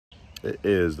It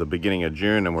is the beginning of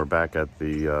June, and we're back at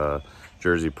the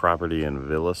Jersey property in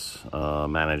Villas,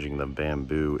 managing the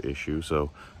bamboo issue. So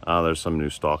there's some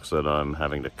new stalks that I'm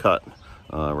having to cut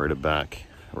right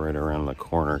around the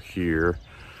corner here.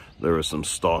 There was some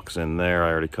stalks in there I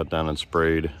already cut down and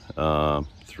sprayed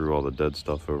through all the dead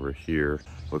stuff over here.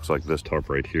 Looks like this tarp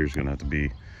right here is gonna have to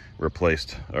be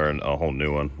replaced, or a whole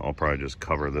new one. I'll probably just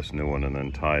cover this new one and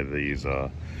then tie these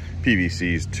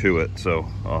PVCs to it. So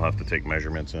I'll have to take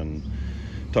measurements and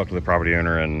talk to the property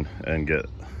owner and get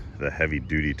the heavy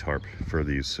duty tarp for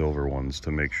these silver ones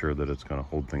to make sure that it's going to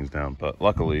hold things down. But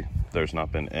luckily there's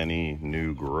not been any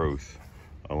new growth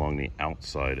along the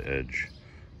outside edge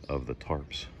of the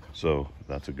tarps, so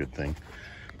that's a good thing.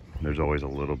 There's always a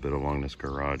little bit along this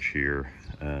garage here,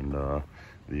 and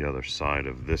the other side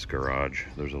of this garage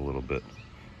there's a little bit,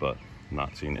 but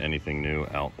not seeing anything new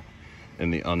out in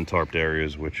the untarped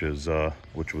areas, which was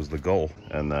the goal.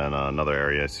 And then another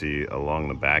area I see along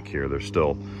the back here, there's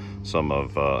still some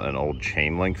of an old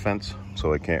chain link fence,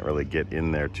 so I can't really get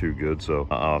in there too good. So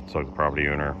I'll talk to the property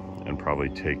owner and probably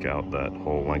take out that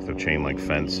whole length of chain link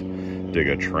fence, dig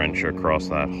a trench across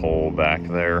that hole back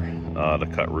there to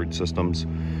cut root systems,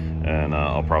 and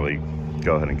I'll probably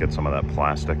go ahead and get some of that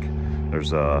plastic.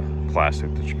 There's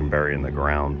plastic that you can bury in the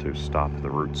ground to stop the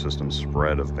root system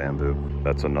spread of bamboo.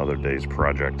 That's another day's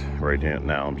project. Right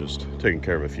now I'm just taking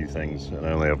care of a few things, and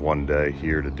I only have one day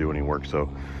here to do any work, so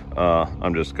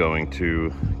I'm just going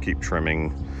to keep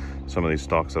trimming some of these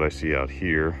stalks that I see out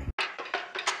here.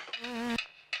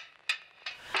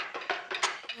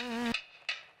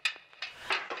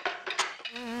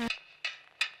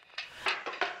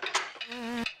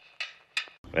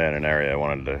 And an area I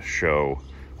wanted to show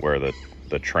where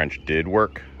the trench did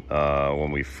work.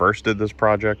 When we first did this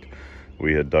project,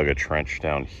 we had dug a trench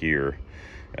down here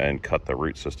and cut the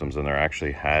root systems, and there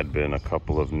actually had been a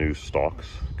couple of new stalks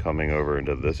coming over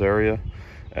into this area,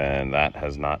 and that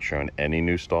has not shown any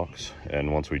new stalks.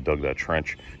 And once we dug that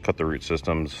trench, cut the root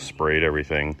systems, sprayed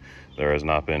everything, there has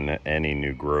not been any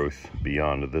new growth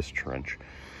beyond this trench.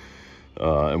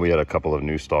 And we had a couple of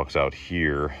new stalks out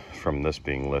here from this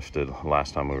being lifted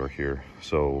last time we were here,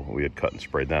 so we had cut and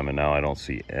sprayed them, and now I don't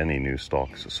see any new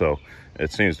stalks. So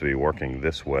it seems to be working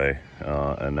this way,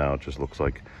 and now it just looks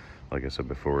like I said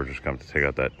before, we're just going to take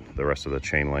out the rest of the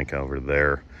chain link over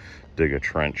there, dig a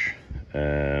trench,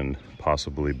 and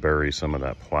possibly bury some of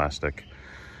that plastic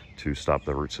to stop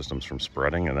the root systems from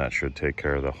spreading, and that should take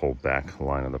care of the whole back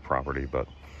line of the property. But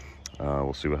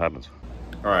we'll see what happens.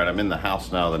 All right, I'm in the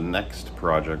house now. The next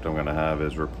project I'm gonna have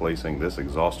is replacing this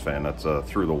exhaust fan. That's a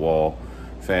through the wall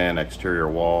fan, exterior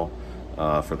wall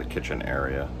for the kitchen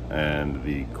area. And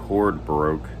the cord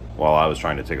broke while I was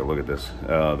trying to take a look at this.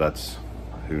 That's,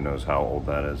 who knows how old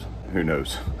that is. Who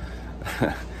knows?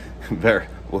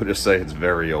 We'll just say it's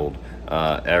very old.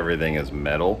 Everything is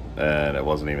metal, and it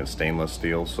wasn't even stainless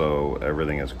steel, so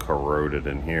everything is corroded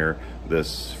in here.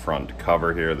 This front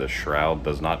cover here, the shroud,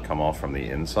 does not come off from the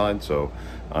inside, so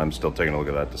I'm still taking a look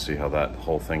at that to see how that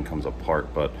whole thing comes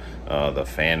apart. But the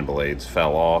fan blades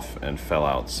fell off and fell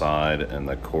outside, and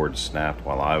the cord snapped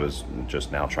while I was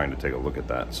just now trying to take a look at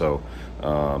that. So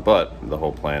but the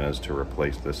whole plan is to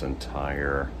replace this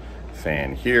entire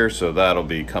fan here, so that'll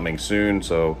be coming soon.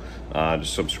 So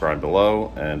just subscribe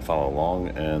below and follow along,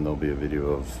 and there'll be a video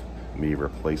of me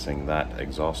replacing that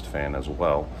exhaust fan as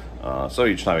well. So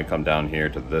each time we come down here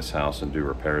to this house and do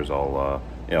repairs, I'll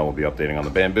we'll be updating on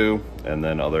the bamboo and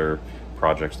then other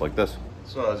projects like this.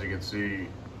 So as you can see,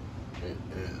 it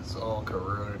is all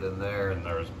corroded in there, and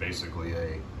there's basically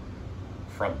a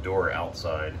front door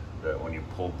outside that when you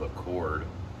pulled the cord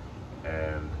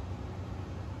and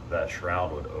that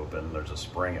shroud would open, there's a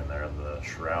spring in there, and the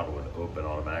shroud would open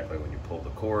automatically when you pulled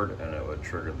the cord, and it would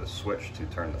trigger the switch to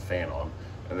turn the fan on.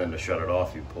 And then to shut it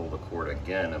off, you pull the cord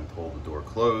again and pull the door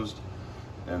closed,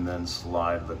 and then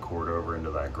slide the cord over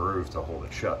into that groove to hold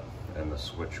it shut, and the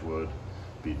switch would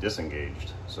be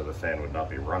disengaged, so the fan would not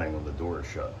be running when the door is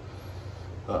shut.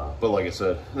 But like I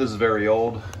said, this is very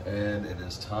old, and it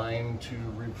is time to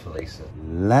replace it.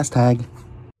 Last tag.